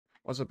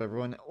What's up,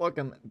 everyone?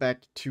 Welcome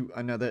back to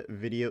another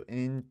video.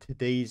 In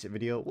today's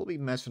video, we'll be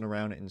messing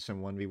around in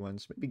some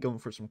 1v1s, maybe going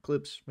for some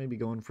clips, maybe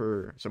going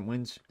for some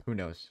wins, who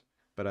knows.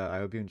 But I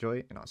hope you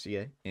enjoy, and I'll see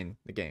you in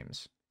the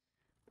games.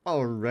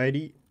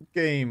 Alrighty,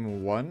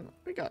 game one.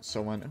 We got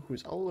someone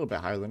who's a little bit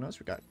higher than us.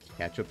 We got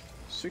Ketchup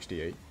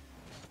 68.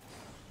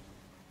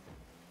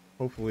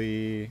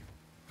 Hopefully,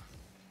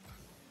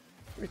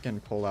 we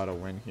can pull out a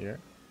win here.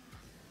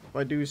 If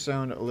I do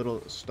sound a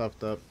little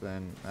stuffed up,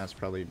 then that's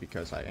probably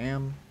because I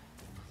am.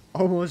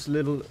 Almost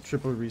little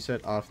triple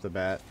reset off the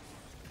bat.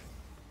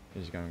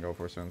 He's gonna go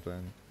for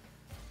something.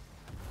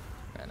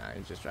 And I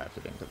just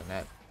drafted into the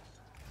net.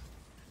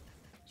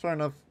 Sorry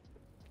enough.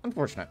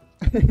 Unfortunate.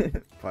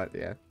 But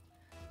yeah.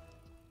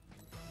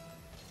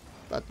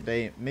 Thought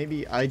today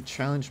maybe I'd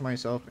challenge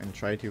myself and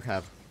try to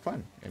have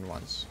fun in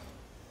once.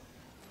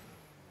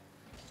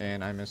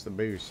 And I missed the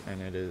boost,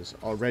 and it is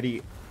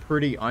already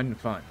pretty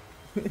unfun.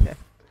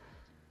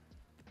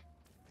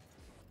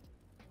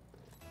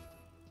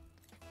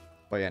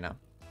 But yeah, no.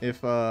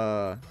 If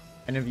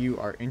any of you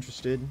are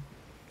interested,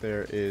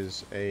 there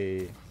is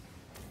a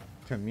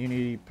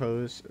community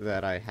post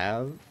that I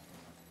have.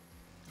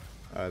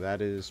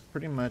 That is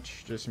pretty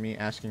much just me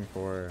asking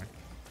for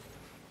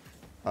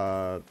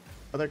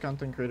other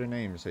content creator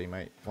names that you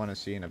might want to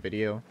see in a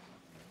video.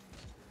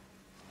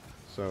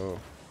 So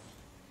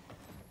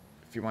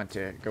if you want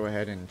to go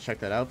ahead and check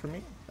that out for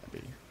me, that'd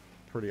be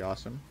pretty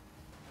awesome.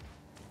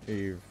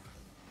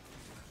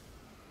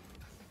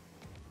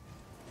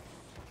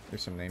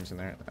 There's some names in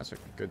there. That's a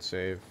good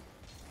save.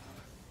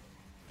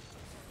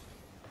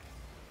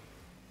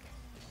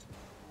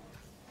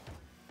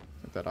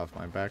 Get that off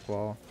my back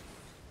wall.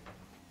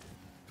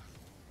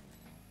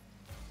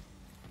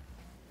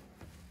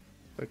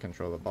 I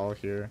control the ball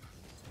here.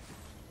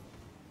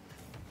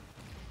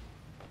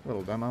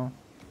 Little demo.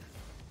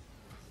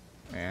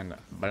 And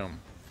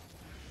boom.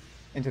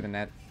 Into the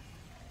net.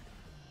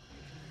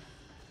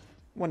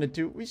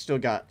 1-2. We still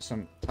got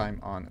some time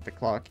on the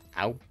clock.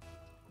 Ow.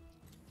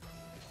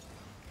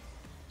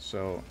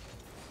 So,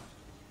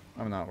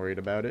 I'm not worried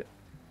about it.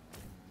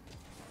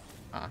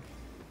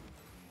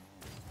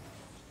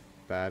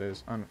 That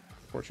is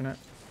unfortunate.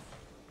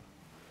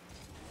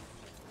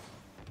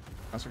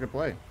 That's a good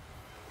play.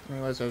 I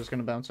realized I was going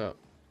to bounce out.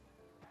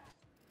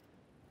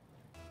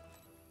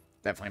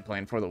 Definitely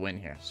playing for the win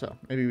here, so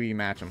maybe we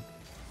match him.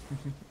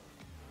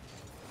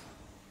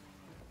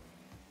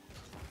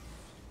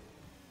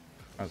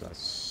 That was a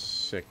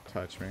sick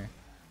touch me.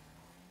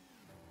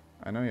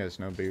 I know he has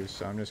no boost,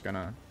 so I'm just going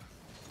to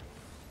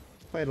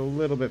play it a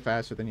little bit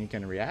faster than he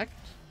can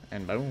react,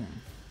 and boom.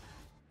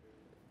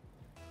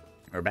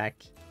 We're back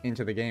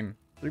into the game.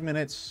 3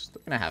 minutes,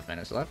 3.5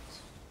 minutes left.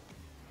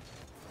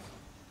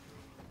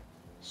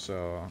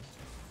 So,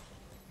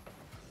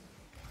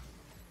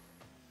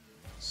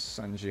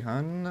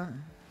 Sanjihan.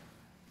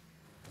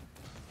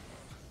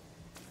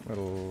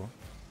 Little.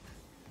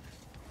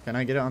 Can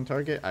I get it on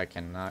target? I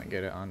cannot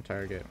get it on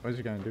target. What is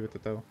he gonna do with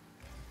it though?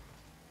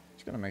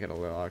 It's gonna make it a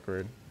little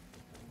awkward.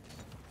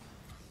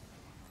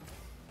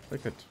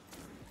 Like a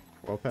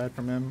 12 pad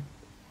from him.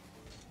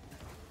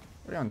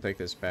 We're gonna take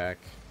this back.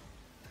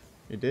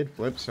 He did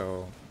flip,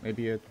 so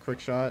maybe a quick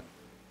shot.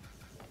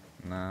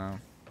 No.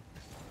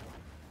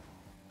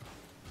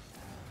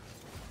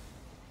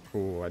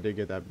 Cool, I did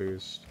get that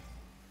boost.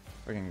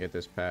 I can get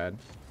this pad.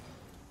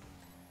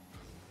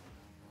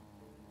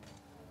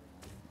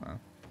 Oh.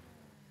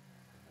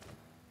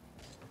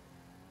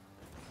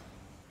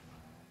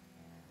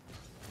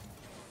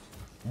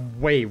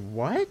 Wait,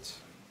 what?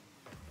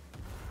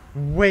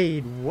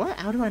 Wait, what?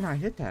 How do I not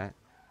hit that?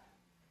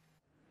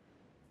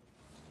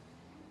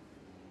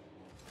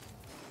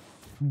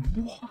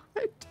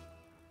 What?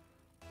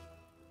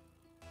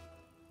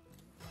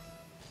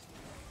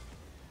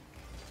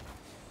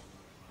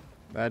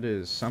 That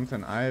is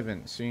something I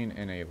haven't seen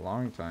in a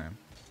long time.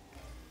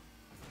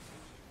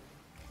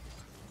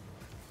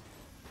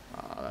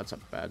 That's a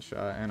bad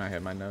shot, and I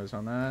hit my nose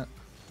on that.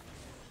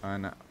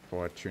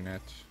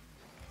 Unfortunate.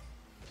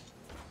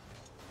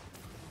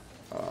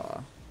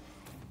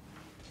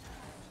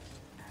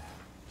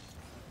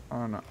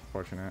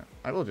 Unfortunate.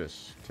 I will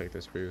just take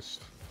this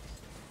boost.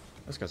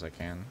 That's because I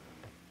can.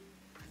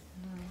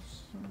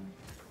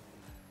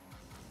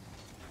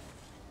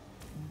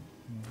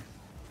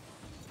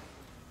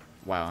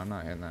 Wow, I'm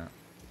not hitting that.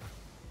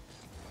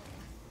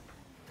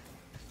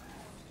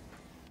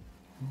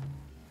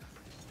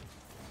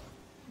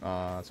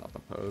 It's off the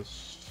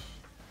post.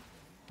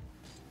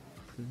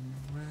 I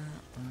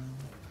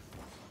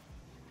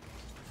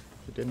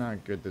did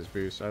not get this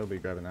boost. I will be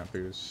grabbing that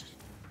boost.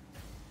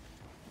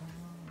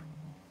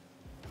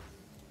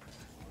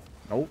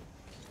 Nope.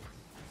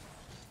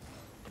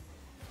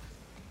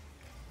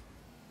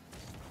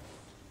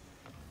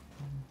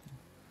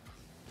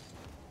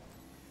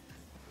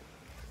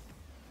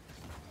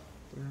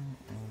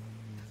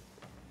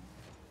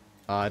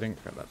 I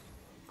didn't grab that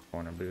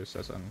corner boost.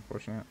 That's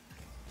unfortunate.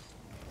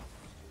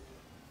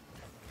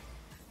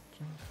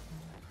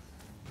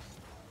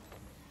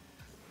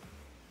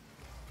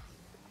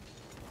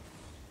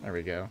 There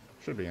we go.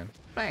 Should be in.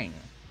 Bang!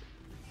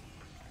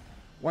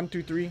 1,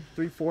 2, 3,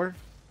 3, 4.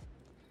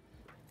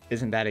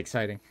 Isn't that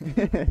exciting?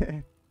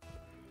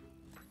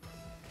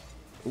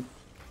 Oop.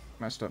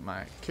 Messed up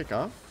my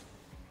kickoff.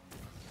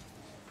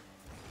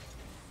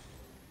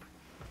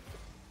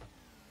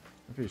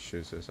 If he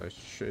shoots this, I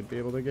should be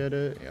able to get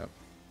it. Yep.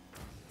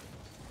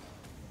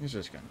 He's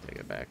just gonna take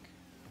it back.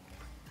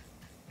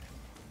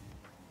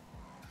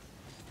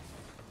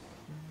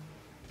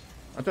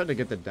 I tried to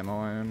get the demo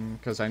on him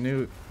because I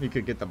knew he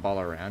could get the ball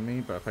around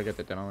me, but if I get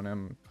the demo on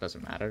him, it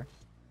doesn't matter.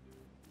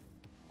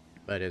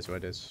 But it is what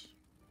it is.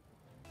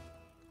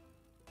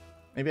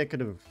 Maybe I could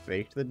have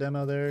faked the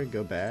demo there,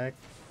 go back.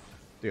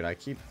 Dude, I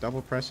keep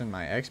double pressing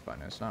my X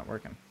button. It's not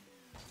working.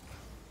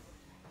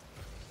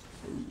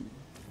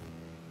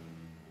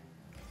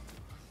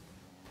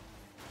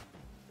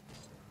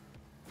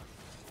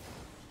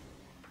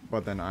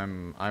 But then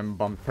I'm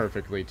bumped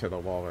perfectly to the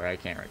wall where I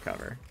can't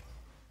recover.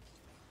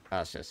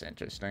 That's just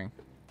interesting.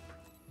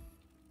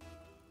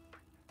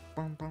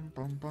 Bum, bum,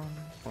 bum, bum,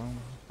 bum,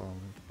 bum,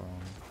 bum,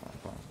 bum,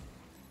 bum.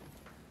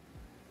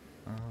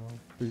 I'll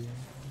be...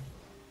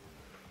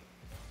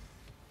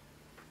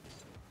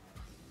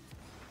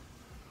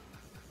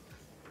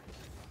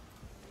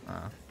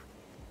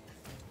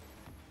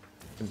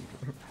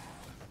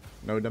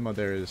 No demo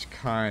there is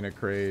kind of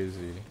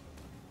crazy.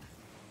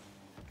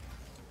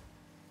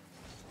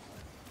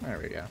 There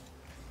we go.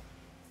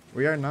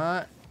 We are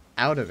not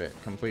out of it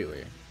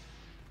completely.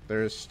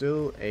 There is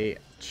still a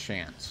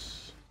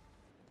chance.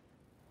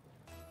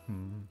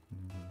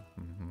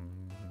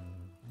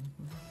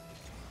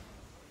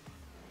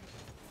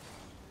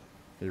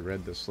 He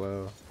read the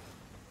slow.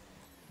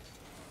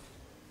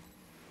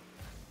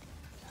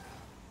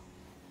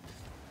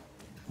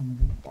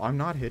 I'm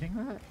not hitting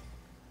that?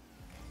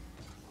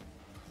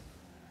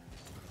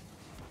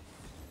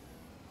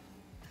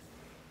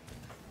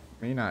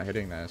 Me not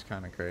hitting that is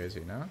kind of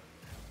crazy, no?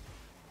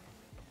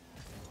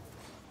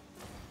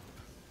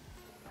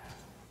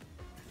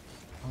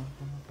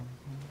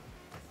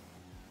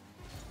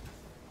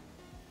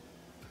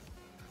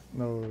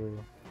 No.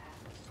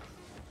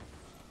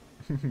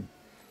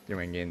 You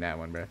ain't getting that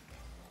one, bro.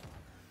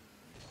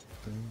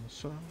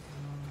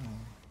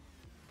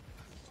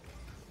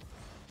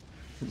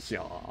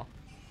 Yeah.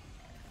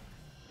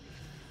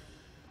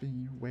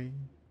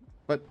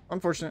 But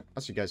unfortunate.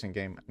 I'll see you guys in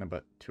game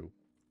number 2.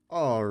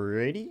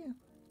 Alrighty.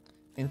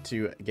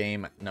 Into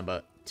game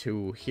number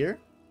 2 here.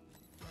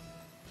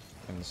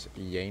 It's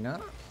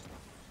Yena.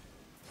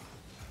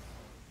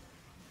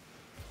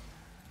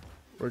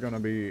 We're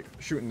gonna be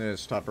shooting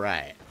this top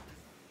right.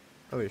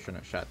 Probably shouldn't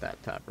have shot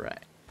that top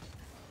right.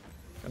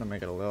 Gonna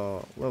make it a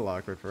little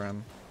awkward for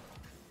him.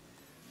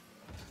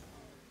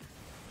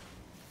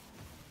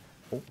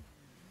 Oh.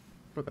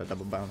 Put that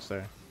double bounce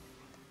there.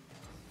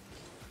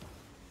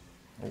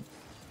 Oh.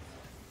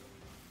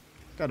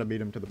 Gotta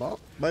beat him to the ball.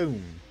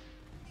 Boom.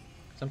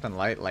 Something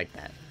light like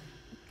that.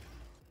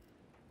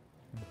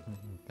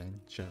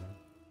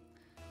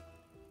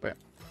 But yeah,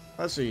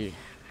 let's see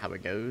how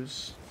it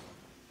goes.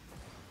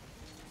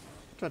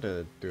 Try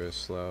to do it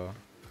slow.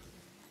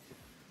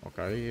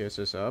 Okay, is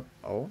this up?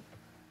 Oh.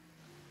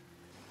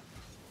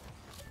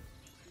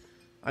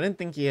 I didn't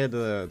think he had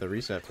the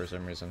reset for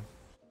some reason.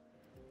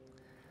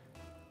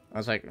 I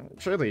was like,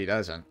 surely he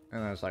doesn't.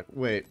 And I was like,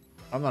 wait,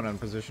 I'm not in a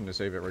position to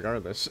save it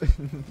regardless.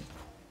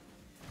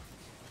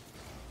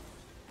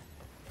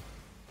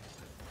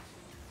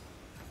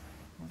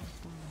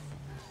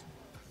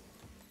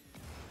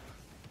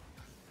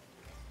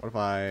 What if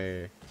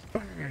I...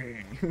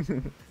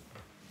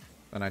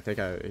 Then I take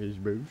out his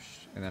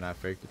boost, and then I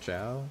fake the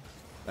chow,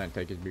 then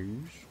take his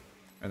boost,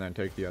 and then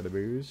take the other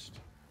boost.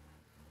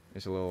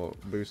 He's a little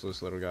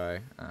boostless little guy.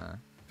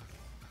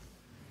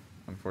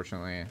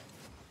 Unfortunately,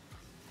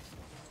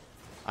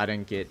 I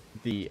didn't get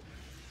the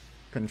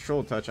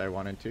control touch I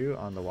wanted to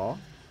on the wall.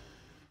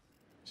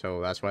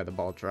 So that's why the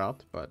ball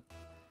dropped, but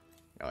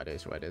oh, it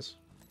is what it is.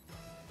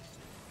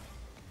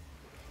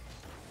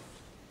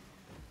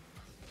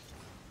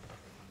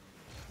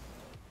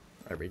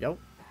 There we go.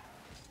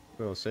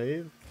 Little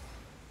save.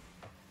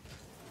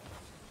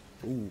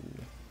 Ooh.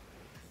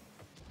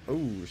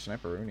 Ooh,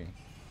 sniperoonie.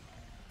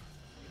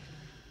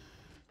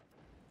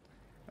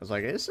 I was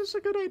like, is this a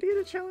good idea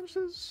to challenge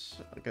this?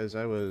 Because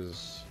I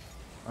was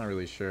not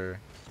really sure.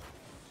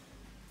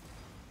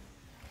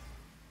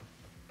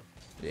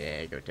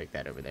 Yeah, go take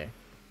that over there.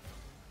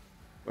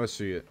 Let's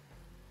see it.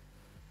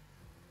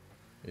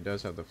 He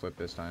does have the flip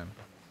this time.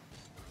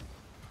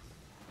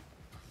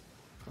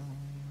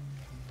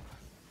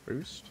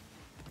 Boost.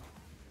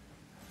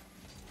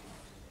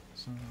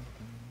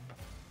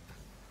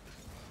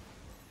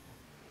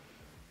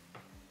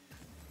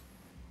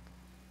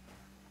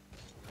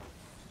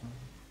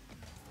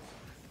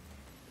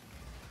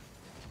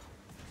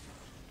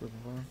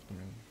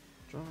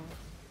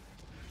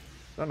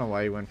 Don't know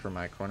why he went for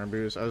my corner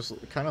boost. I was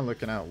kind of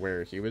looking out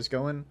where he was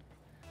going,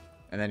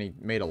 and then he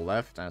made a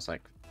left, and I was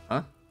like,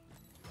 huh?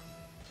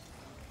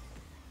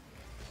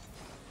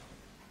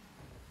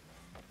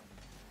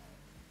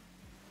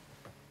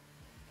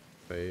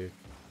 fake.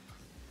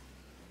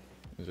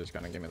 He's just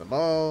gonna give me the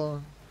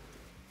ball.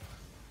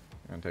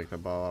 Gonna take the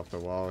ball off the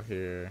wall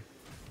here.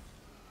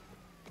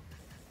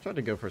 Tried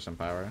to go for some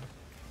power.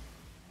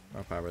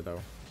 No power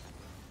though.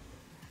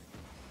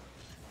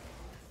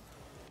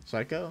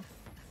 Psycho?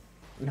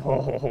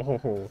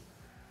 No.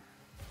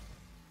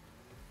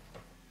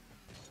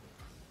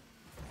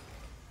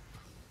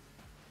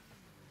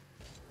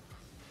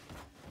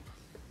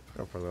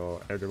 Go for a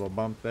little air dribble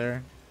bump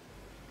there.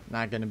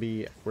 Not gonna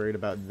be worried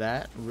about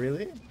that,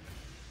 really.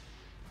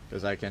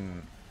 Because I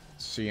can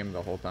see him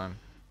the whole time.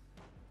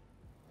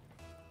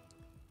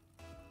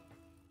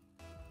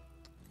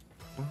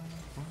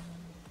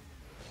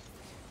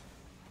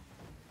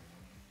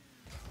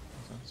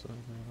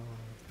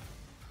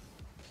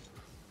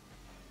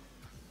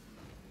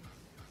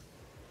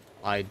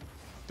 I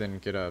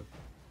didn't get a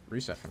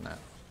reset from that.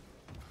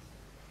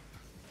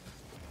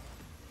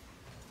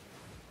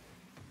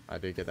 I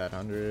did get that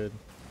 100.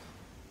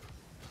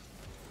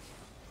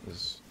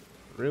 Is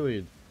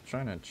really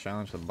trying to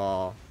challenge the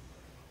ball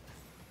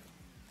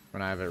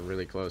when I have it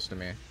really close to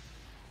me.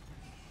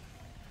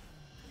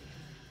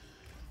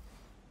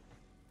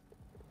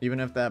 Even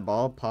if that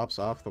ball pops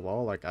off the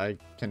wall, like, I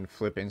can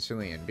flip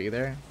instantly and be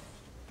there.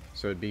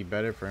 So it'd be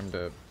better for him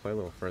to play a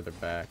little further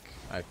back,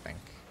 I think.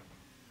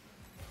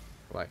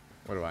 Like,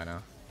 what do I know?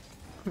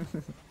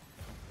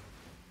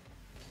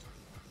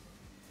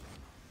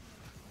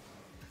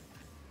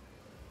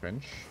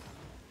 Pinch?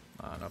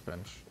 No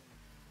pinch.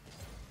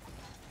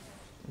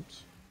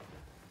 Oops.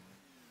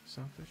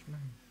 Selfish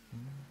man.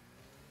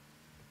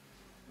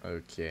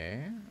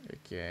 Okay,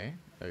 okay,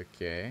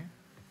 okay.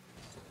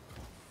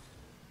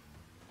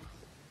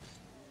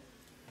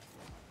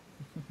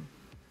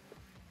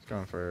 He's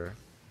going for...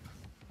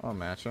 I'll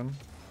match him.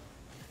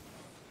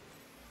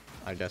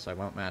 I guess I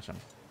won't match him.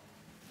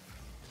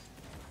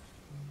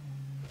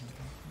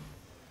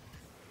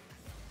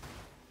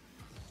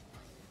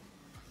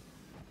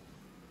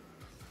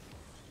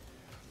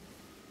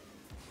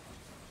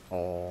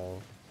 Oh,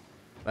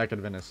 that could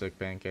have been a sick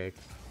pancake.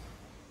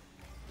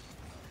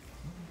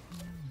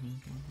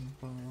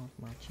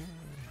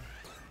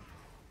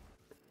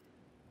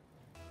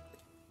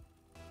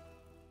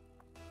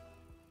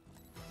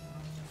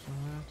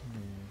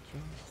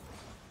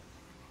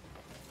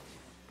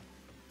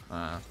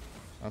 I'll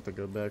have to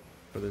go back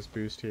for this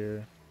boost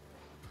here.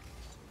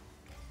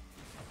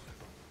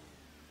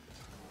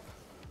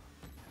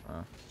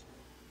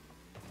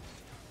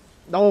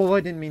 No, I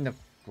didn't mean to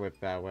flip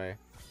that way.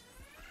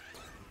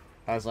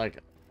 I was like,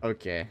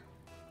 okay.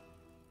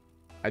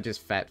 I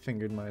just fat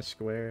fingered my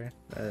square.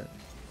 That's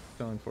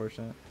so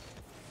unfortunate.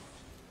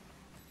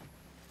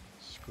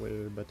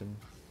 Square button.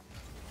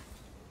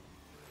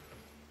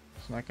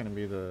 It's not gonna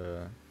be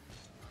the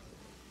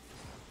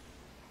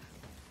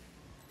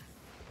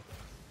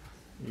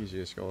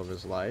easiest goal of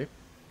his life.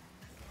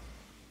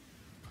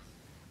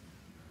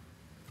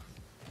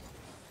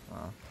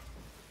 Wow.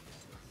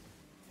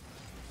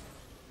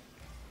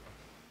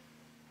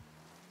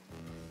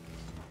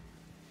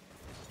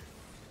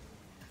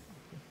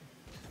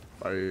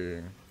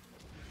 Bang.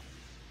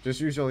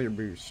 Just use all your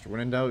boost. When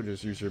in doubt,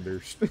 just use your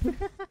boost.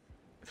 That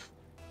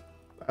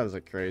was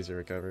a crazy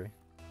recovery.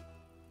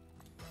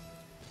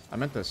 I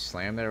meant to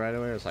slam there right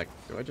away. I was like,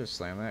 do I just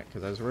slam that?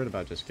 Because I was worried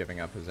about just giving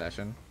up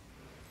possession.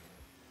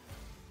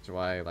 That's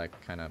why I, like,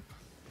 kind of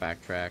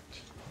backtracked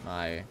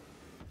my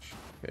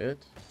hit.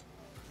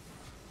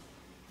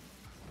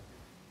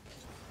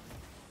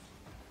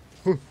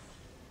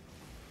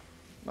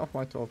 Off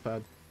my 12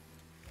 pad.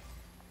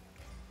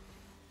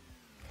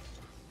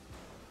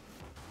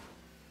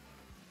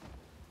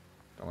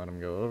 Don't let him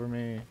go over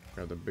me.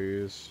 Grab the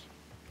boost.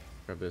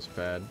 Grab this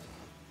pad.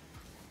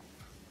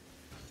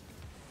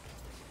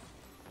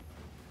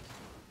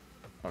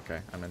 Okay,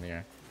 I'm in the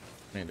air.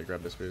 I need to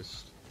grab this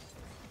boost.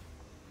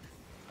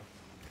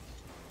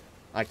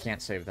 I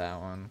can't save that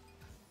one.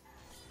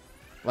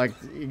 Like,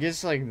 it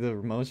gets like the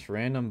most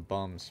random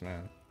bumps,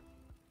 man.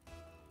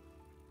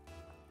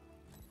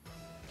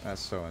 That's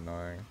so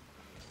annoying.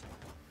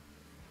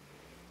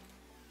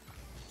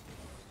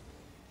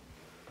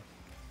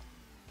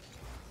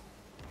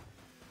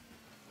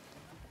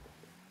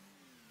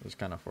 Just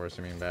kind of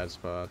forcing me in bad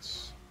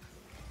spots.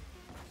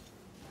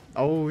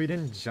 Oh, he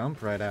didn't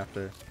jump right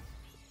after.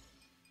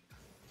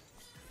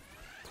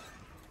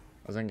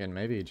 I was thinking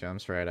maybe he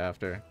jumps right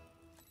after.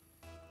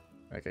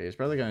 Okay, he's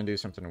probably gonna do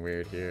something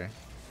weird here.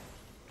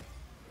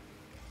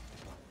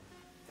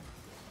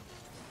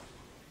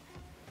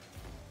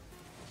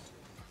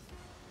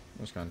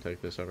 I'm just gonna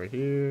take this over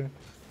here.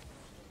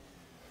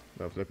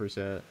 Low flipper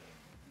set.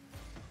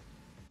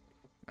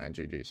 And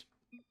GG's.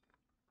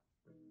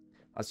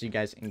 I'll see you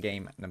guys in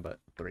game number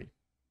 3.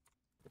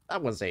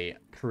 That was a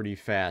pretty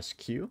fast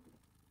queue.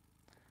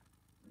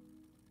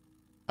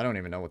 I don't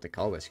even know what to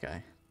call this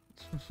guy.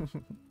 Let's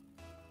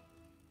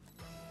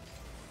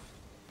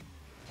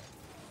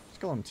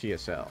call him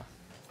TSL.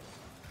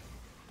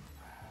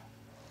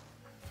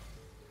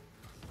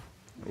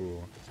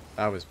 Ooh,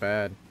 that was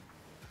bad.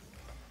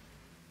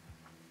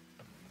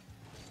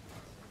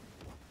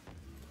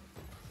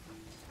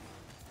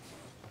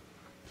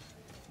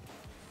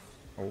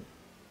 Oh.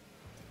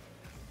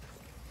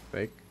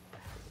 Fake.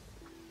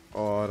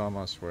 Oh, it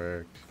almost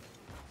worked.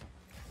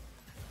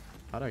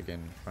 How'd I get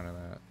in front of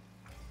that?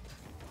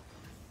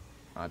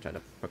 I'll try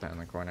to put that in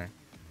the corner.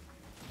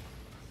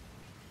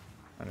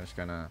 I'm just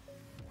gonna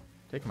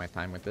take my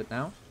time with it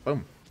now.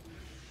 Boom.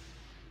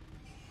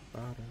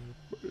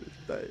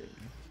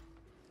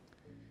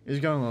 He's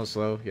going a little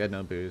slow. He had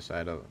no boost. I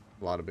had a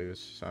lot of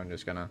boost. So I'm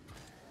just gonna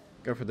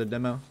go for the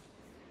demo.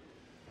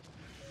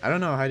 I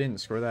don't know how I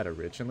didn't score that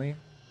originally,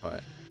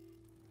 but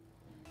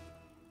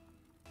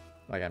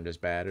like I'm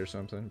just bad or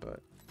something, but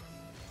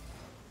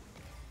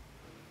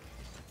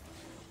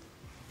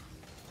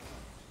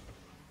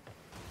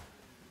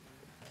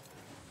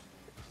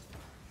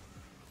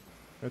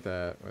with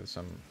that, with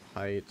some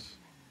height.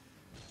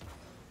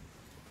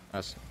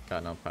 That's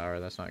got no power.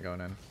 That's not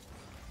going in.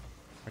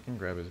 I can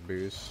grab his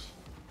boost.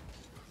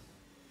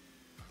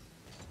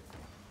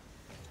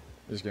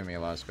 Just giving me a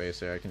lot of space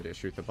there. I can just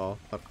shoot the ball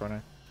up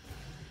corner.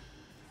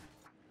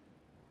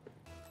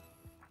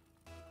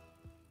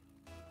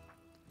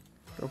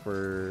 Go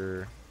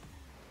for...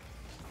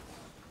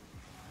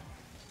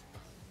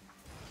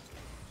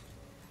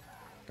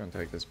 Gonna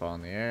take this ball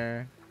in the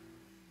air.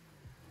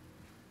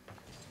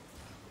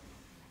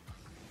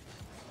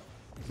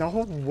 No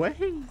way!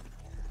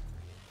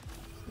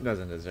 He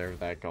doesn't deserve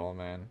that goal,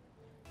 man.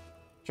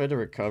 Tried to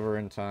recover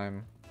in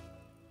time.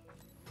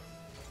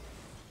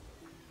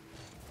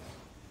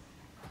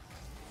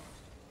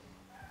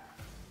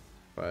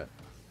 But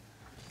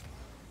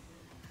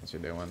what's he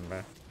doing,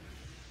 bro?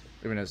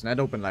 Leaving his net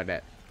open like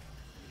that.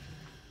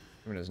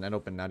 Leaving his net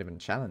open, not even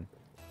challenge.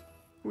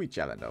 Who we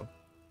challenge though?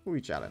 Who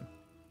we challenge?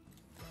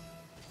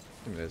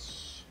 Give me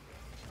this.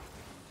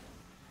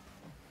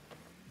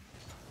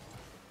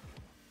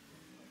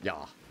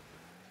 Yeah.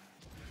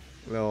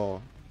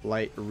 Little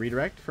light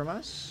redirect from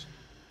us.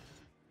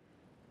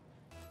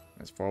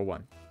 That's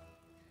 4-1.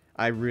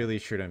 I really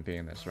shouldn't be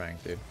in this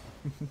rank, dude.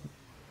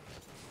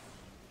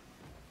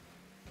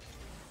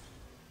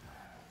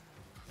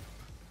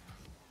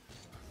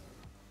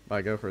 But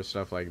I go for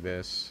stuff like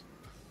this.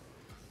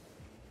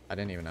 I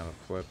didn't even have a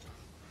flip.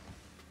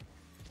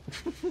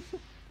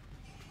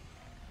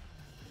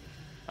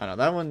 I don't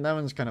know, that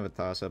one's kind of a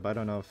toss-up. I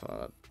don't know if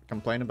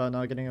complain about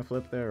not getting a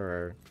flip there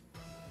or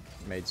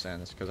made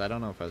sense, because I don't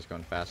know if I was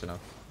going fast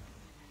enough.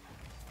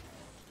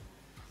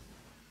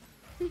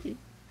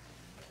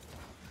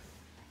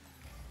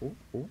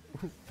 Oh,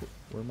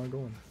 where am I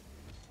going?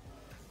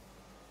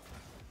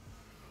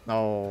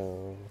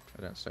 Oh,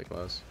 I didn't stay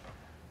close.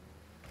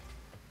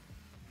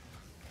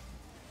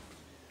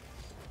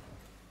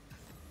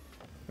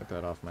 Get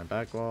that off my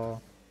back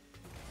wall.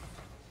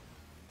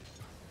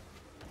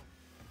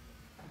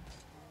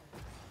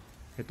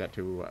 Hit that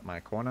to my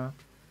corner.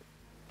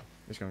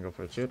 Just gonna go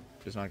for the chip.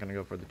 Just not gonna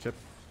go for the chip.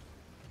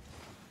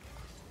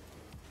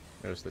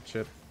 There's the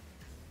chip.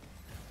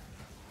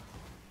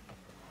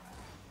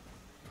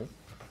 Oh.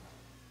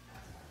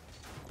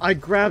 I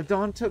grabbed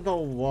onto the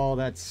wall.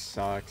 That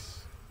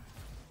sucks.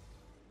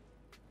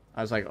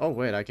 I was like, oh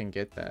wait, I can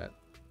get that.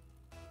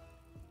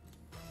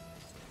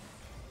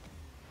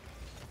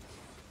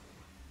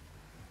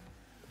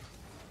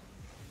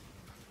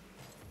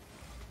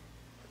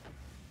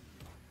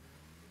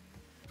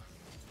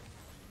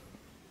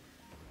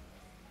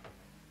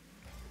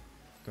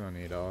 Don't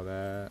need all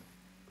that.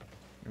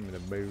 Give me the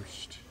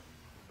boost.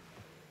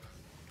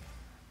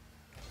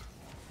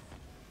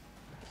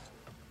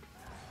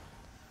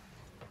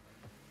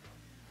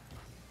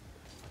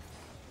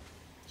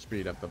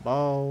 Speed up the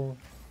ball.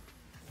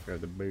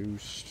 Grab the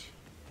boost.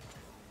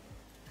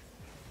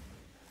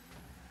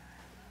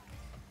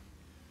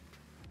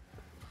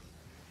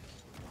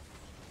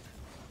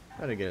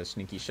 Try to get a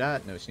sneaky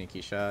shot. No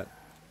sneaky shot.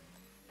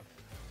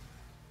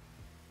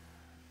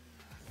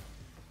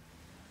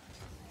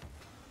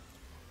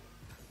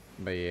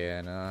 But yeah,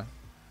 nah.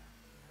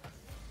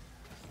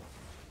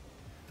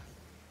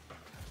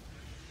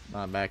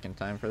 Not back in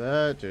time for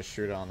that. Just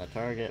shoot it on the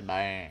target.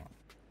 Bang.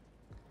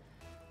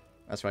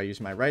 That's why I used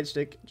my right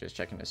stick. Just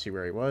checking to see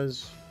where he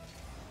was.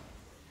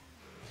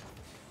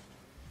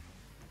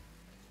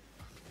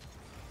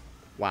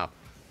 Wow.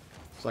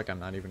 It's like I'm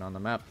not even on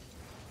the map.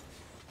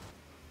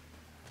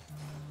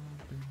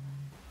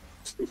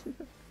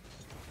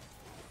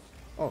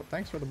 Oh,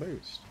 thanks for the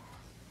boost.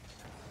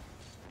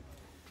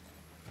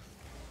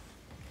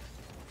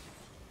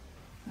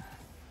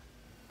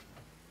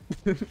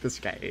 This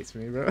guy hates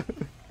me, bro.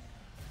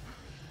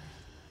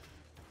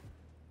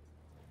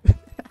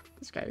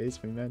 This guy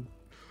hates me, man.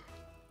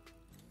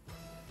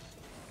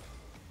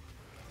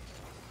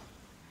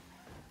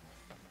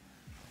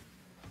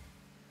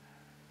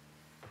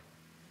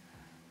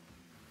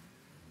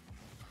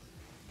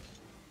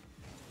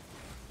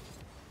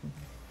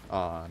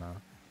 Oh, no.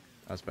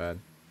 That's bad.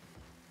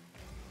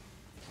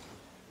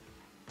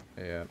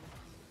 Yeah.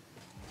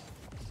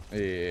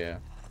 Yeah.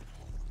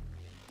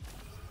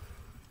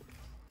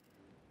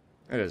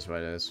 It is what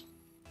it is.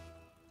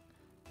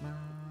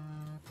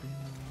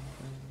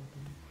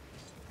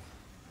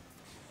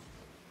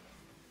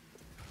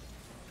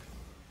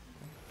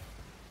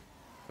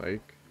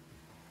 fake.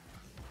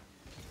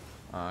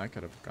 I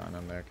could have gone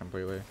in there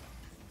completely.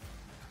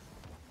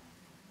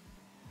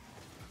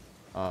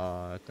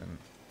 It didn't.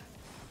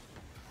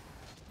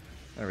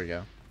 There we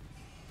go.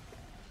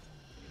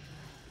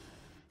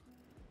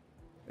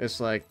 It's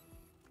like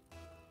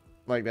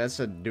that's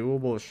a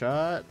doable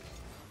shot.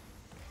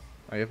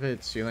 Like if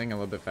it's ceiling a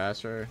little bit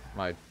faster,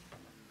 like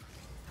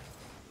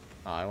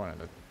I wanted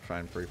to try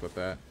and free flip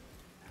that.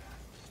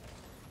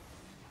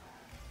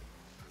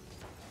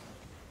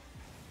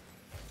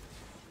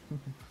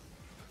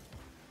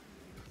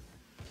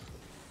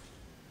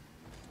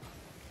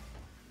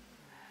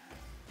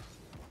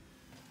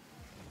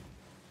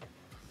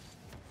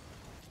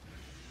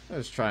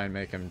 Let's try and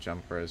make him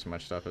jump for as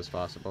much stuff as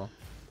possible.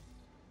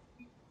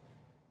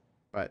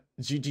 But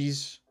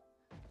GG's.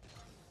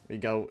 We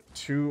go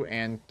 2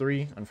 and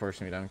 3.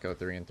 Unfortunately, we don't go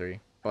 3 and 3.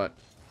 But,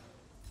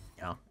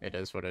 you know, it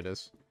is what it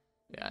is.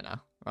 Yeah, no.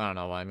 I don't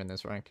know why I'm in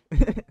this rank.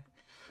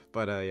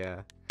 But,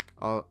 yeah.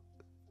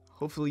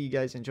 Hopefully you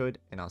guys enjoyed,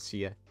 and I'll see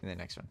you in the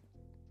next one.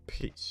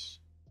 Peace.